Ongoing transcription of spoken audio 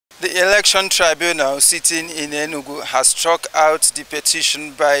The election tribunal sitting in Enugu has struck out the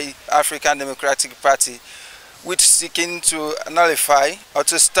petition by African Democratic Party, which seeking to nullify or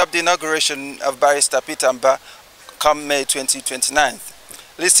to stop the inauguration of Barrister Peter Mba come May 2029.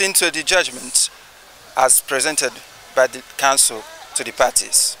 Listen to the judgment as presented by the council to the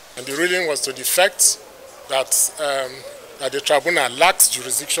parties. And the ruling was to the effect that, that the tribunal lacks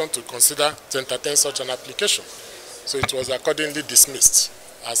jurisdiction to consider to entertain such an application. So it was accordingly dismissed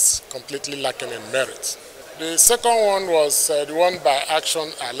as completely lacking in merit. The second one was the one by Action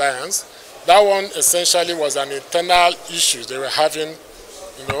Alliance. That one essentially was an internal issue they were having,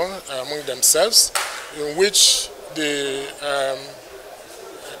 among themselves, in which the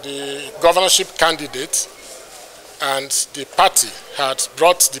governorship candidate and the party had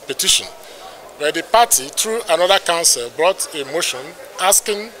brought the petition. Where the party, through another council, brought a motion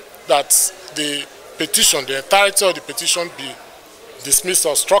asking that the petition, the entirety of the petition, be dismissed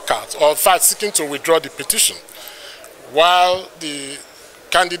or struck out, or in fact seeking to withdraw the petition, while the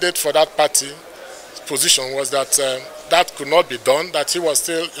candidate for that party position was that that could not be done, that he was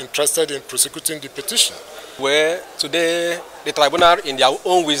still interested in prosecuting the petition. Where today the tribunal, in their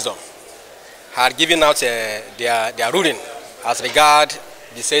own wisdom, had given out their ruling as regard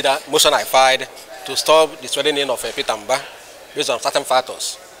the said motion I filed to stop the swearing in of Peter Mba based on certain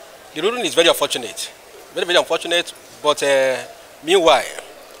factors. The ruling is very unfortunate, very unfortunate, but meanwhile,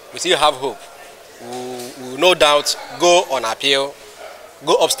 we still have hope. We will no doubt go on appeal,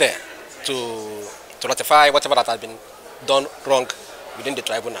 go upstairs to ratify whatever that has been done wrong within the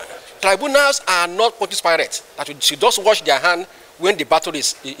tribunal. Tribunals are not punching pirates that should just wash their hand when the battle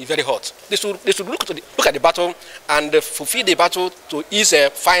is very hot. They should look at the battle and fulfill the battle to its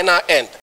final end.